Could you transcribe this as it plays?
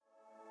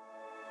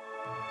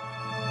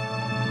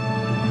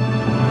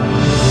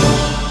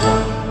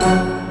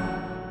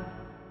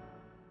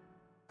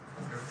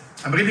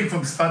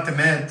from Sfat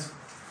Emet,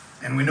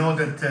 and we know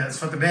that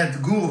Sfat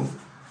Emet, Gur,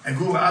 a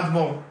Gur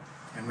Admor,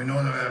 and we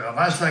know that Rav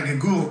Ashlag, a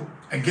Gur,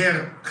 a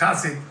Ger,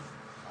 Chassid,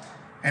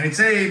 and it's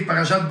a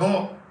Parashat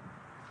Bo,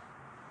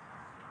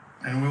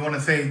 and we want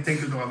to say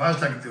thank you to Rav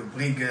Ashlag to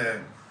bring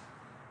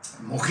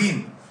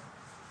Mochin,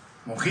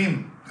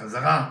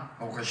 Chazara,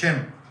 Baruch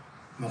Hashem.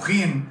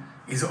 Mochin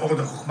is Or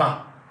the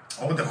Chokhmah.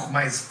 Or the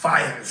Chokhmah is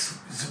fire,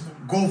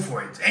 go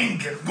for it,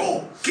 anchor,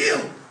 go,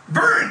 kill,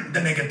 burn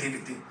the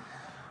negativity.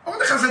 Or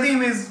the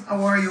Chasadim is,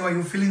 how are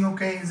you feeling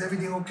okay, is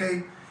everything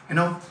okay, you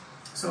know?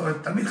 So a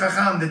Talmid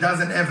Chacham that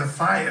doesn't have a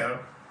fire,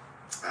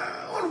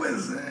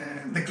 always,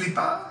 the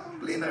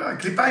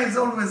Klippa is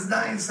always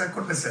nice,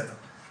 הכל בסדר.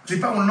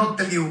 Klippa will not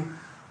tell you,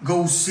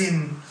 go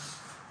sin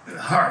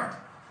hard.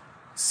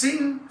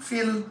 Sin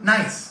feel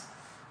nice.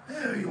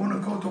 You want to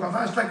go to Rav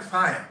Ashlag,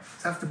 fire.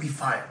 It has to be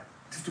fire.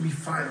 It has to be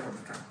fire all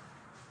the time.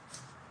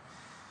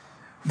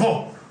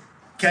 בוא,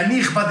 כי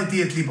אני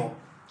הכבדתי את ליבו.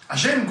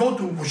 השם go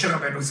to משה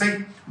רבנו,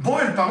 say,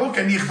 בוא אל פרעה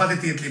כי אני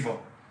הכבדתי את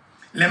ליבו.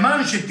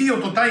 למען שתהי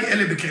אותותיי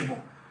אלה בקרבו.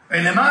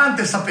 ולמען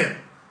תספר.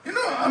 You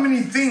know how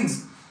many things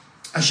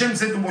השם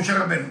said to משה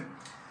רבנו.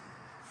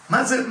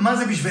 מה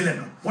זה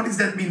בשבילנו? What does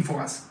that mean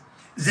for us?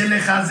 זה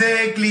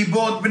לחזק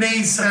ליבות בני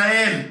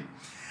ישראל,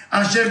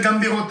 אשר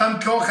גם בראותם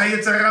כוח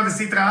היצר הרע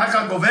וסטרא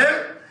אחרא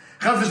גובר,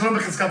 חס ושלום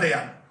בחזקת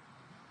היד.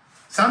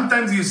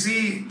 Sometimes you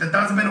see that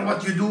doesn't matter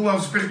what you do, how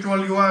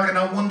spiritual you are, and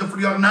how wonderful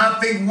you are,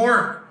 nothing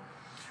work.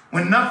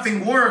 When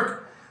nothing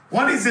work,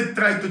 what is it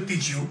try to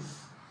teach you?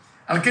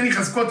 על כן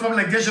יחזקו עצמם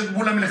לגשת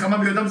מול המלחמה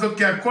ביודעם זאת,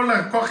 כי הכל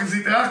הכוח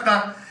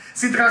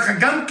סטרא אחרא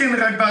גם כן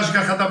רק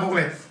בהשגחת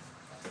הבורא.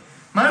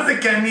 מה זה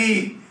כי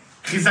אני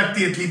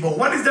חיזקתי את ליבו?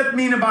 What does that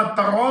mean about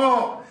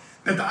פרעה?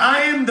 That I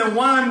am the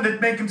one that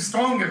make him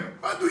stronger.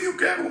 What do you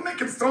care who make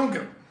him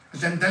stronger?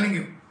 As I'm telling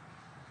you.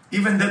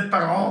 Even that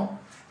Paro,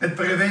 that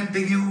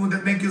preventing you,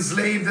 that make you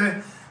slave,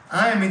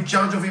 I am in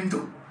charge of him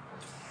too.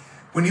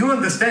 When you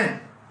understand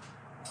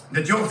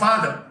that your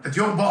father, that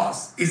your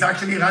boss, is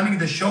actually running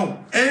the show,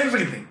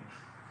 everything,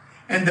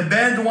 and the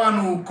bad one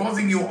who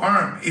causing you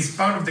harm is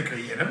part of the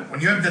creator,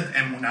 when you have that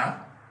emunah,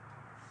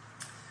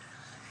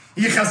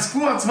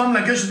 יחזקו עצמם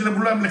לגשת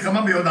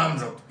למלחמה ביודעם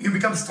זאת. You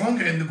become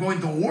stronger and go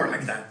into war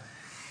like that.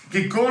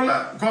 כי כל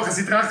כוח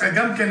הסטרא אחרא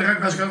גם כן רק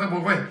בהשגחת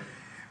הבורא.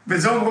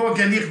 וזהו אמרו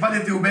כי אני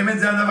הכבדתי, ובאמת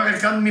זה הדבר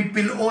אחד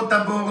מפלאות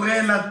הבורא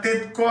לתת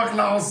כוח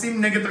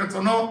לעושים נגד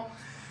רצונו,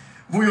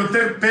 והוא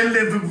יותר פלא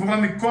וגבורה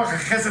מכוח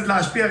החסד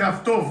להשפיע רב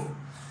טוב.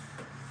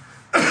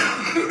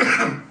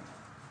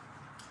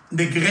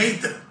 The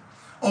greater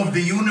of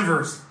the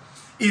universe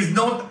is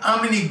not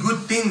how many good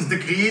things the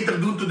creator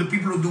do to the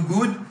people who do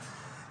good.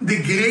 The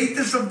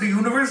greatest of the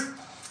universe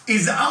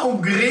is how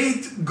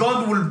great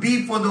God will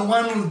be for the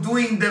one who's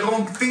doing the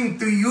wrong thing,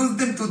 to use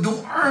them to do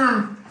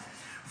harm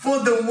for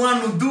the one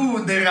who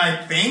do the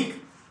right thing.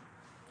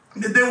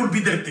 That there will be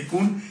their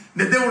tikkun,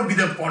 that there will be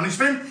their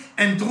punishment,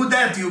 and through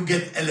that you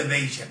get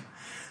elevation.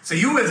 So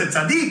you as a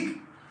tzaddik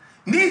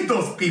need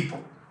those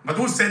people. But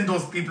who send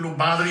those people who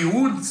bother you?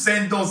 Who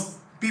send those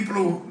people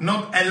who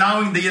not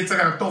allowing the Yetzer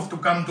Hara Tov to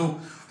come to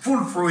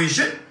full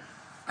fruition?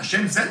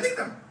 Hashem sending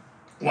them.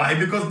 Why?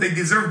 Because they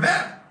deserve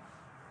bad.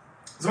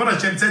 So what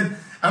Hashem said,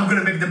 I'm going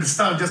to make them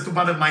star just to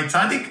bother my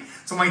tzaddik,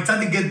 so my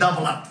tzaddik get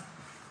double up.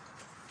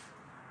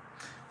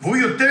 והוא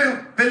יותר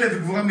פלא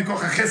וגבורה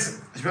מכוח החסד.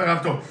 השפע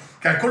הרב טוב.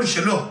 כי הכל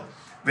שלו.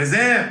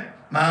 וזה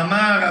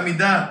מאמר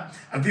עמידה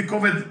על פי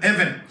כובד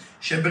אבן,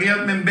 שבריאת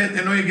מ"ב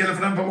אינו יגיע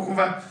לפניו ברוך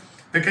הוא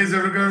וכי זה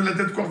לא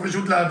לתת כוח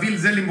ושעות להביל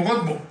זה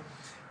למרוד בו.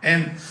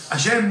 And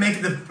Hashem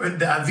make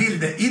the avil,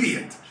 the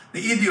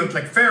idiot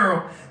like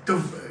Pharaoh,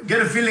 to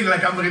get a feeling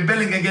like I'm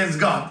rebelling against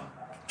God.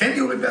 Can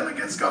you rebel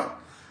against God?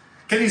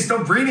 Can you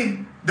stop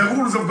breathing? The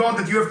rules of God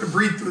that you have to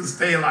breathe to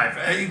stay alive.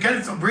 You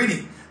can't stop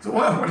breathing. So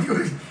what are you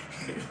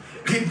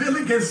rebel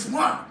against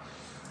what?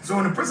 So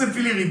when a person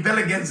feels rebel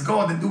against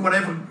God and do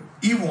whatever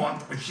he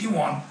wants or she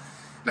wants,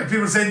 like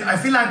people say, I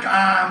feel like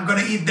I'm going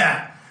to eat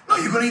that. No,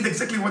 you're going to eat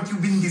exactly what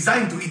you've been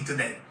designed to eat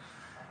today.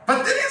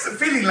 But there is a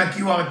feeling like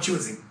you are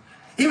choosing.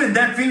 Even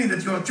that feeling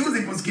that you are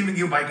choosing was given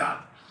you by God.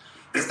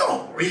 There's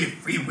no really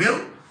free will.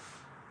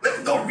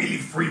 There's no really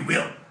free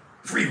will.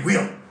 Free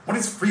will. What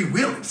is free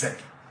will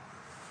exactly?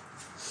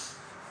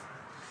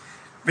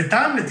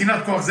 וטעם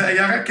נתינת כוח זה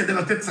היה רק כדי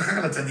לתת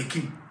שכר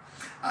לצדיקים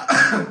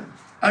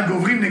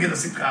הגוברים נגד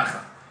הסטרא אחרא.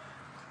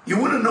 You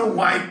want to know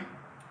why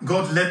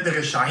God let the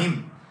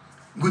רשעים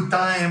good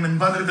time and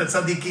bother the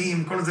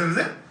tzaddikim, כל זה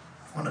וזה?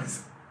 One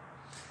reason.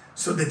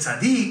 So the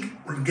tzaddik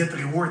will get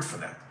reward for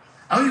that.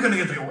 How are you going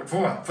to get reward?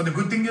 For what? For the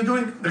good thing you're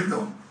doing? There's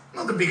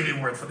not a big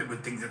reward for the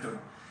good things you're doing.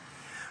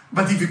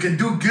 But if you can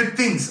do good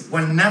things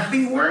when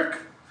nothing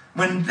work,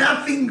 when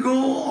nothing go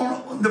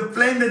on the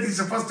plan that is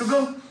supposed to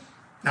go,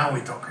 now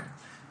we're talking.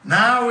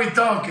 Now we're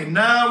talking.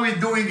 Now we're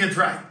doing it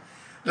right.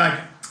 Like,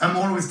 I'm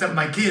always telling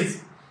my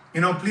kids,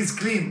 please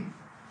clean.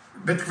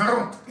 Bet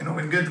kvarot.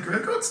 When you get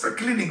kvarot, start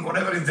cleaning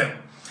whatever is there.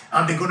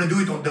 Are they going to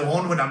do it on their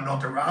own when I'm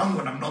not around,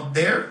 when I'm not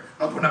there?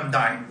 Not when I'm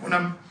dying. When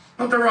I'm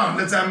not around.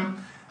 Let's say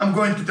I'm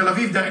going to Tel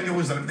Aviv, there in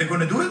Jerusalem. They're going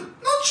to do it?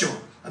 Not sure.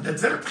 But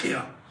that's their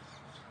bchira.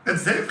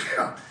 That's their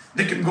bchira.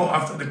 They can go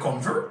after the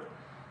convert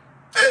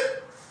and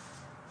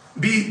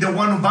be the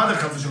one who bother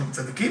Chas v'shalom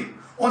tzaddikim,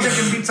 or they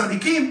can be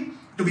tzaddikim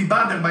to be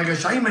bothered by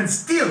Rashaim and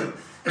still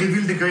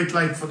reveal the great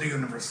light for the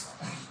universe.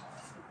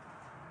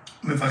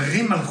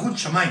 מבררים מלכות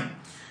שמיים.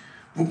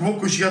 והוא כמו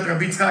קושיית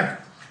רבי יצחק.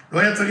 לא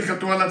היה צריך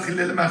התורה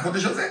להתחיל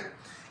מהחודש הזה?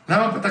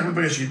 למה פתח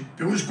בבראשית?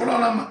 פירוש כל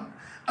העולם,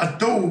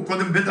 התוהו הוא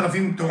קודם בית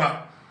אלפים תורה.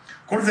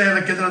 כל זה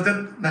היה כדי לתת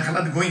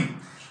נחלת גויים.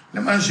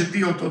 למען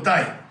שתהיו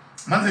אותותיי.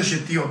 מה זה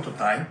שתהיו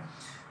אותותיי?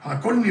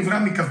 הכל נברא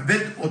מכ"ב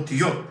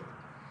אותיות.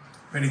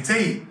 ונצא,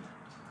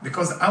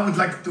 because I would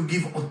like to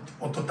give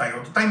אותותיי.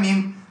 אותותיי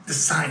mean the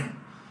sign.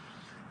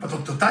 But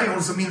אותותיי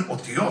also mean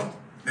אותיות,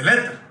 the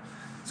letter.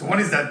 So what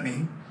does that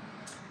mean?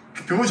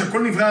 פירוש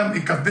הכל נברא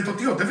מכ"ב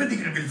אותיות. everything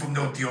revealed from the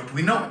אותיות.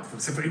 We know it, from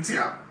ספר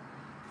יצירה.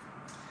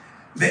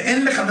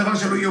 ואין לך דבר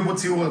שלא יהיה בו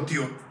ציור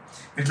אותיות.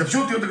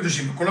 נתלבשו אותיות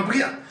הקדושים בכל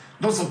הבריאה.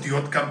 דוס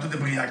אותיות קמתו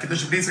דבריאה, כדי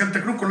שבני ישראל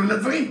תקנו כל אלה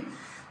הדברים.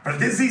 ועל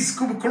ידי זה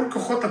יזכו בכל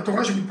כוחות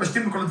התורה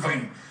שמתפשטים בכל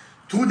הדברים.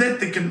 Through that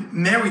they can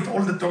narrate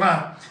all the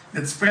Torah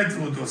that spread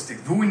through those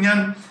things. והוא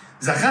עניין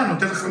זכה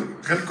נותן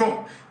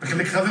חלקו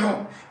וחלק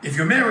חברו. If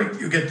you marry,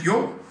 you get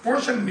your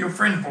portion and your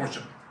friend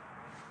portion.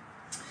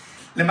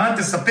 למען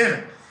תספר,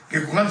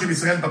 ככוחן של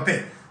ישראל בפה.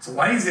 So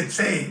why is it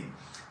say,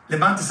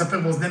 למען תספר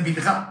באוזני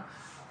בנך,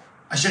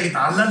 אשר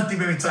התעללתי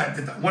במצרים,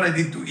 what I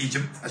did to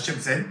Egypt, השם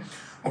said,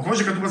 או כמו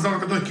שכתוב בזוהר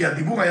הקדוש, כי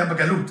הדיבור היה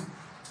בגלות.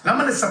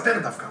 למה לספר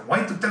דווקא? Why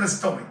to tell a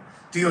story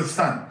to your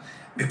son?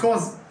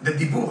 Because the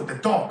דיבור, the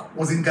talk,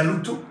 was in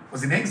גלות too,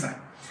 was in exile.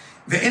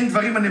 ואין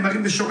דברים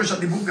הנאמרים בשורש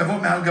הדיבור גבוה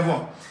מעל גבוה.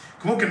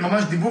 כמו כן,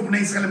 ממש דיבור בני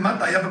ישראל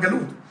למטה היה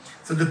בגלות.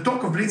 So the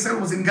talk of בני ישראל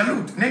was in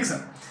גלות, in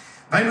exile.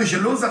 והיינו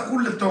שלא זכו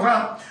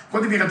לתורה,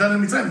 קודם ירדה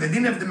למצרים. They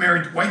didn't have the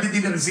merit. Why they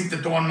didn't receive the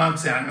Torah on Mount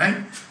Sinai,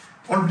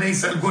 right? All בני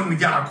ישראל going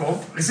with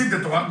יעקב, receive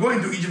the Torah, go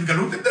into Egypt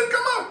גלות, and then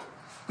come out.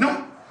 No.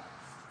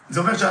 זה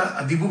אומר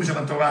שהדיבור של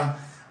התורה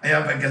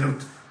היה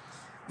בגלות.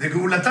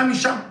 וגאולתה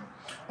משם.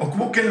 או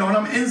כמו כן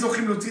לעולם אין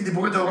זוכים להוציא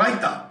דיבורי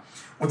דאורייתא,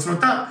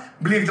 עוצמתה,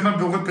 בלי הקדמת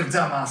ביאורי פרטי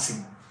המעשים.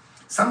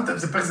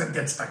 Sometimes the person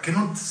gets stuck,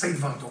 cannot say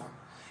דבר תורה,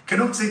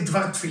 cannot say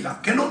דבר תפילה,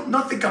 cannot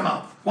nothing come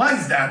out. Why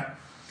is that?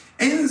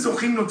 אין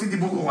זוכים להוציא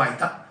דיבור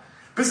אורייתא.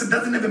 person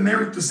doesn't have a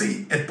merit to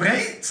say a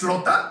pray,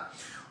 צלותה,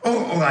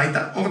 או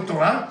אורייתא, או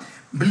תורה,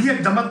 בלי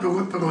הקדמת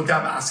ביאורי פרטי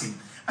המעשים.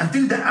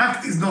 Until the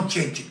act is not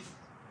changing.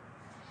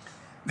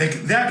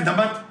 זה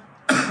הקדמת,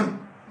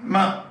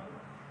 מה?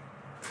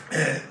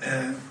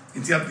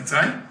 יציאת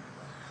מצרים.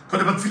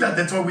 קודם בתפילה,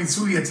 that's why we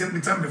saw יציאת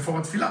מצרים before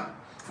התפילה,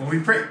 before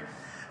we pray.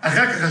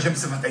 אחר כך השם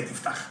שפתי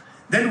תפתח.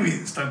 Then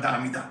we start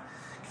העמידה.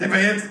 כתב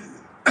היד,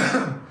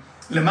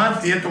 למען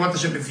תהיה תורת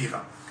השם בפיך.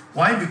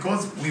 Why?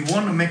 Because we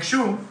want to make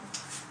sure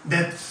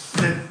that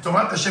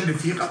תורת השם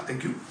בפיך,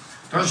 thank you,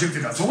 תורת השם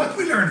בפיך. So what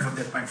we learned from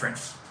that, my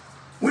friends?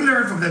 We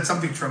learned from that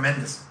something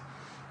tremendous.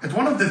 That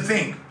one of the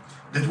things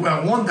that we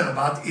are wondering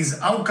about is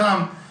how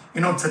come,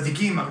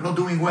 tzaddikim are not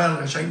doing well,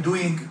 Rashaim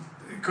doing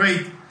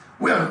great.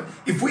 Well,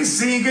 if we're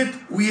seeing it,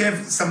 we have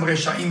some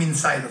Rashaim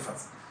inside of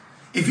us.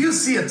 If you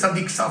see a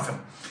tzaddik suffer,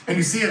 and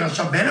you see a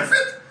Rasha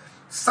benefit,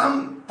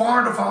 some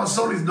part of our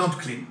soul is not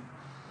clean.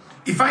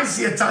 If I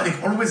see a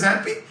tzaddik always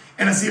happy,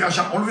 and I see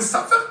Rasha always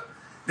suffer,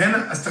 then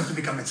I start to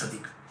become a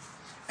tzaddik.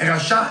 A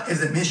Rasha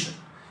is a mission.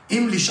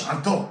 Im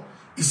lish'ato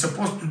is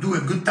supposed to do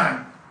a good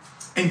time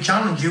and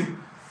challenge you.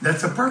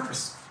 That's a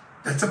purpose.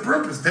 That's a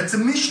purpose. That's a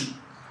mission.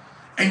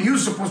 And you're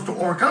supposed to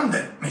overcome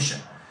that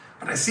mission.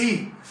 But I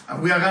see,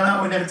 we are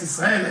now in Eretz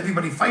Israel,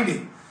 everybody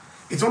fighting.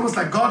 It's almost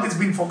like God has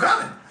been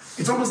forgotten.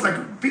 It's almost like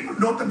people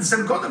don't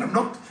understand God, and I'm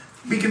not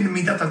speaking the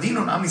Midat Adin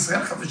on Am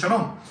Yisrael, Chas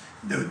v'Shalom.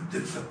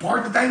 The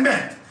part that I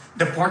meant,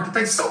 the part that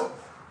I saw.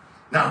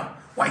 Now,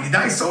 why did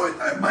I saw it?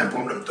 My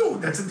problem too.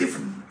 That's a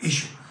different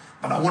issue.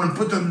 But I want to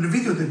put on the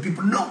video that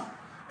people know.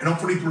 And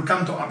hopefully it will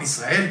come to Am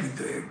Yisrael with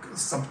the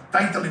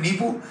subtitle in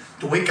Hebrew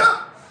to wake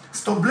up.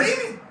 Stop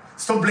blaming.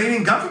 Stop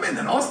blaming government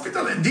and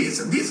hospital and this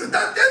and this and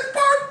that. That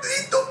part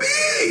needs to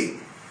be.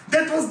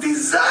 That was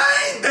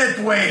designed that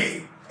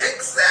way.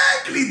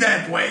 Exactly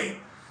that way.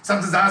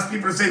 Sometimes I ask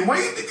people to say, why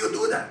did you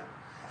do that?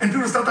 And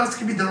people start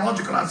asking me the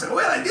logical answer.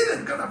 Well, I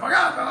didn't because I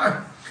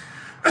forgot.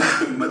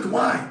 But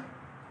why?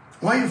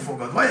 Why you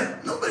forgot? Why?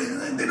 Nobody,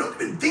 they're not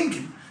even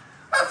thinking.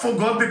 I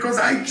forgot because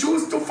I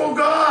choose to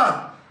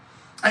forget.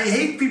 I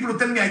hate people who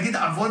tell me I did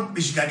avod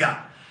b'shgaga.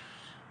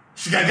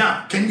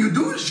 Shgaga. Can you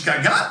do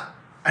shgaga?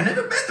 I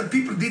never met that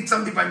people did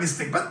something by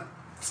mistake. But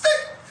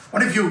mistake.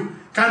 What if you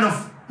kind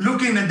of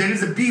looking and there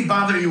is a bee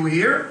bother you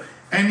here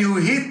and you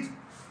hit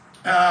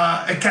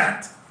a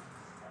cat?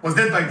 Was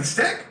that by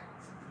mistake?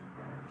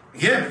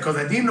 Yeah, because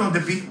I didn't know the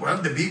bee. Well,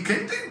 the bee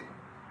came in.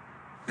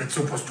 That's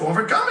supposed to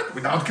overcome it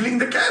without killing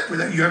the cat.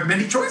 You have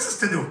many choices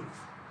to do.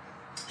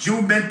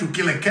 You meant to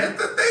kill a cat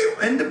that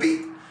day and the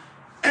bee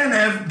and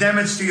have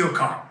damage to your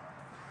car.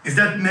 Is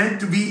that meant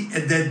to be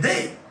a dead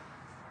day?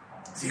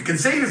 So you can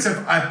say to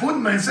yourself, I put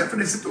myself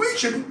in a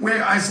situation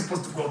where I'm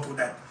supposed to go through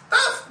that.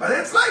 Tough, but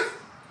that's life.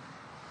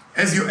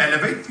 As you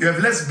elevate, you have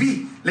less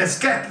bee, less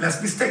cat,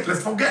 less mistake,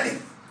 less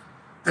forgetting.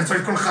 That's why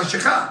it's called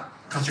chashecha.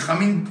 Chashecha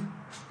means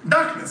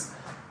darkness.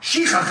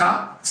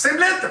 Shichacha, same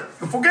letter.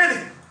 You forget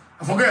it.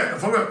 I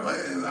forget.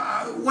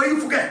 Why you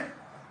forget?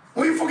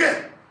 Why you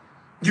forget?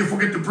 Do you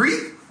forget to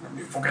breathe?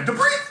 You forget to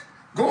breathe.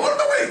 Go all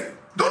the way.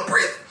 Don't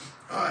breathe.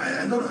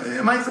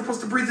 Am I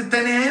supposed to breathe at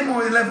 10 a.m.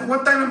 or 11?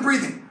 What time I'm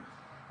breathing?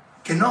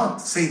 Cannot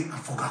say, I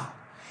forgot.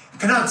 You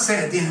cannot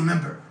say, I didn't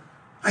remember.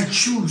 I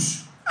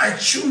choose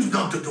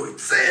not to do it.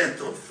 Say it,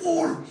 or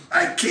fool.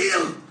 I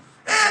kill.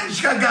 And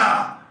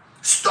shgaga.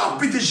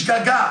 Stop it,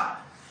 shgaga.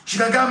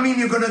 Shgaga means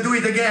you're going to do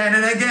it again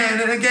and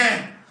again and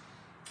again.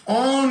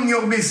 Own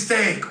your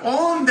mistake.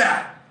 Own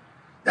that.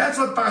 That's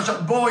what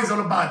Parashat Bo is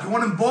all about. You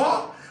want to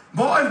Bo?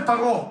 Bo el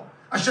Paro.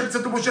 Hashem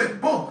said to Moshe,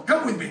 Bo,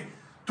 come with me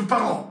to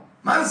Paro.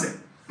 מה זה?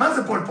 מה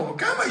זה פה אל פרעה?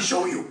 Come, I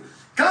show you.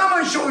 Come,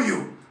 I show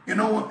you. You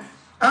know what?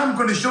 I'm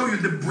going to show you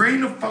the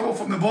brain of Paro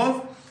from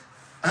above.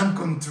 I'm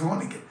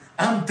controlling it.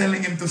 I'm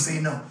telling him to say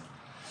no.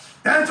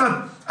 That's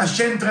what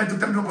Hashem tried to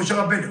tell Moshe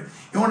Rabbeinu.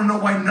 You want to know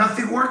why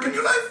nothing works in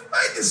your life?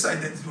 I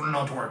decided it will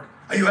not work.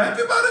 Are you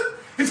happy about it?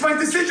 It's my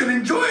decision.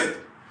 Enjoy it.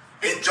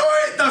 Enjoy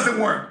it. Doesn't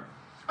work.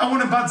 I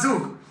want a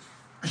bat-zug.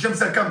 Hashem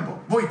said, come,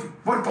 Bo iti.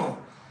 Bo el Paro.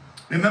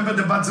 Remember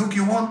the bat-zug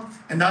you want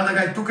and the other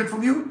guy took it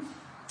from you?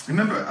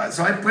 Remember,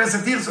 so I press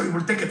it here so he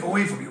will take it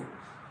away from you.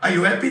 Are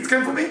you happy it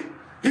came from me?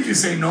 If you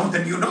say no,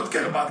 then you don't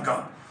care about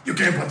God. You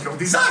care about your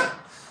desire.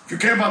 If you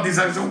care about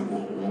desire, so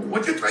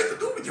what you try to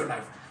do with your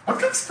life? What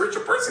kind of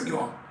spiritual person you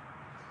are?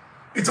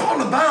 It's all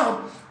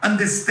about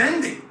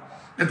understanding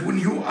that when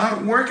you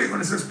are working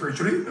on a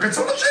spiritually,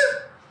 Retzon Hashem.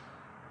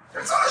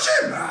 Retzon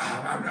Hashem.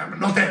 I'm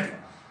not happy.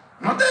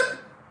 I'm not happy.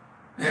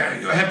 Yeah,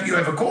 you're happy you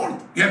have a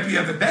cold. You're happy you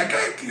have a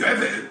backache. You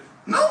have a...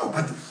 No,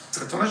 but it's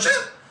Retzon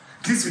Hashem.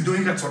 At least you're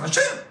doing Retzon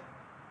Hashem.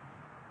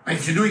 And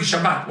if you're doing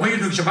Shabbat, when you're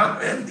doing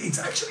Shabbat, it's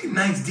actually a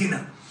nice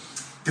dinner.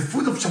 The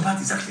food of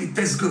Shabbat is actually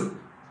tastes good.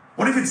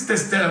 What if it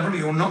tastes terrible?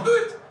 You will not do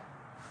it.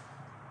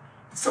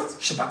 It's not,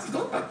 Shabbat is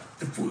not about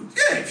the food.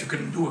 Yeah, if you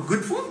can do a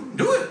good food,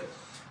 do it.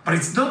 But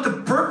it's not the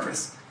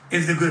purpose,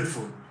 it's the good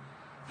food.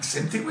 The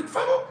same thing with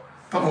Paro.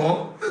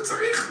 Paro,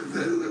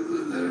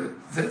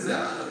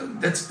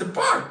 that's the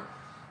part.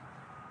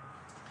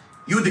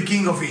 You're the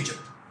king of Egypt.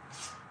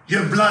 You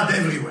have blood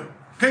everywhere.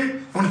 Okay?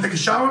 You want to take a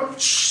shower?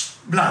 Shh,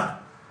 blood.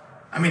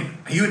 I mean,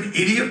 are you an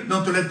idiot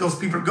not to let those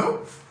people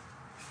go?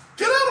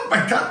 Get out of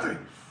my country.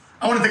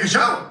 I want to take a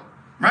shower.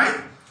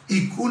 Right?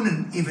 He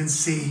couldn't even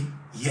say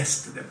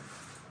yes to them.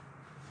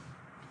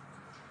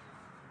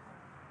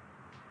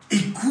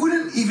 He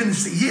couldn't even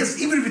say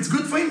yes. Even if it's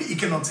good for him, he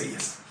cannot say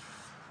yes.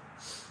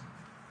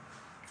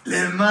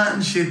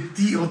 למען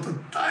שתהי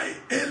אותותיי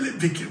אלה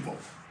בקרבו.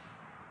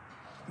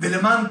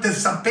 ולמען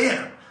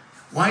תספר.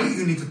 Why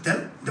you need to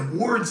tell? The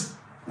words,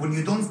 when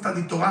you don't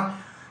study Torah,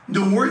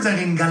 the words are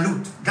in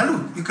galut.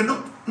 Galut. You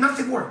cannot,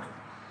 nothing work.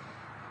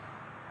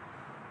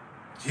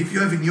 If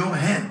you have in your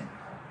hand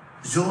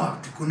Zohar,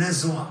 Tikkunei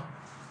Zohar,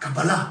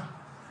 Kabbalah,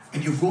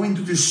 and you go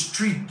into the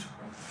street,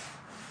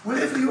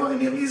 wherever you are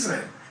in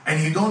Israel,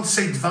 and you don't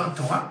say Dvar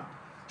Torah,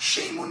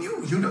 shame on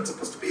you. You're not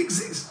supposed to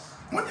exist.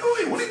 What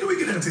are you doing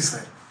in Eretz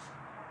Israel?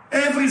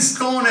 Every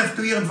stone has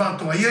to hear Dvar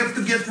Torah. You have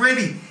to get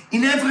ready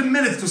in every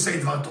minute to say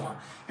Dvar Torah.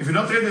 If you're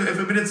not ready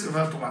every minute to say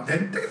Dvar Torah,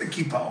 then take the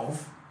kippah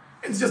off.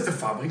 It's just a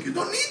fabric. You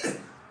don't need it.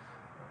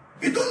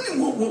 You don't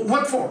need,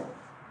 what for?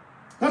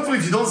 What for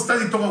if you don't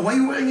study Torah? Why are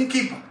you wearing a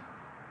kippah?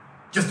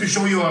 Just to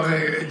show you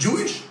are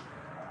Jewish?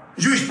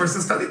 Jewish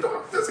person study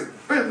Torah. That's it.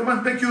 Well, the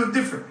one make you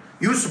different.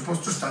 You're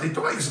supposed to study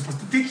Torah. You're supposed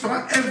to teach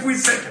Torah every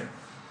second.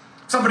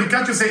 Somebody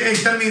can't you say, hey,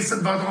 tell me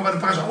about Torah about the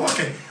parasha.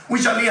 Okay,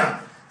 which aliyah?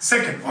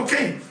 Second.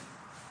 Okay.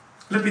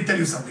 Let me tell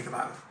you something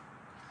about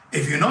it.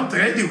 If you're not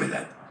ready with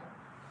that,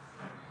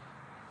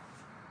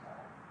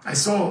 I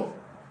saw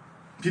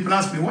people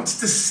ask me, what's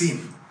the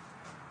sin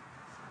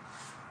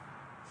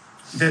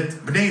that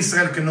Bnei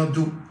Israel cannot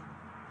do,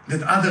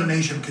 that other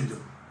nation can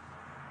do?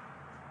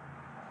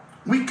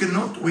 We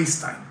cannot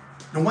waste time.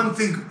 The one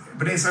thing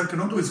Bnei Israel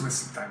cannot do is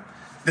wasting time.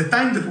 The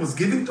time that was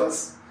given to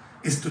us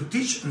is to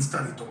teach and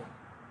study Torah.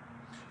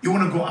 You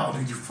want to go out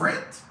with your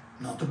friend?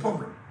 Not a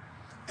problem.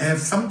 Have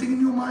something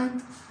in your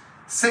mind?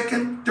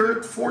 Second,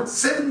 third, fourth,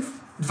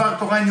 seventh Dvar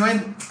Torah in your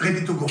hand,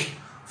 ready to go.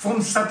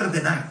 From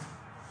Saturday night.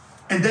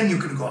 And then you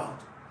can go out.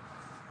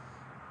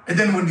 And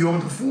then when you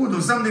order food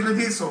or something like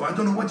this, or I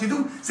don't know what you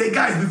do, say,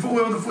 guys, before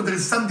we order food, there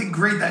is something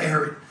great I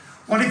heard.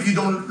 What if you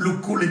don't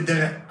look cool in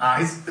their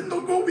eyes? Then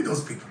don't go with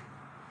those people.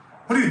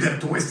 What are you there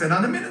to waste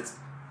another minute?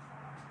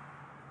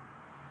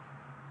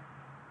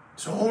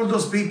 So all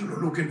those people who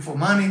are looking for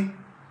money,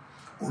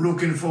 who are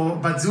looking for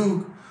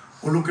bat-zug,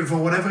 who are looking for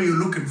whatever you're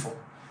looking for.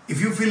 If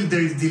you feel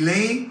there is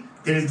delay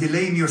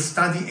in your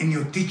study and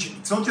your teaching.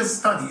 It's not just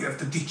study, you have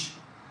to teach.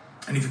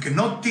 And if you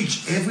cannot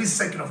teach every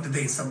second of the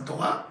day some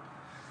Torah,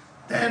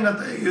 then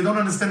you don't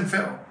understand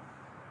Pharaoh.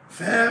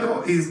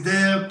 Pharaoh is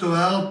there to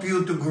help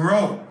you to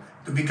grow,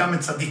 to become a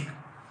tzaddik.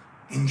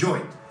 Enjoy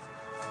it.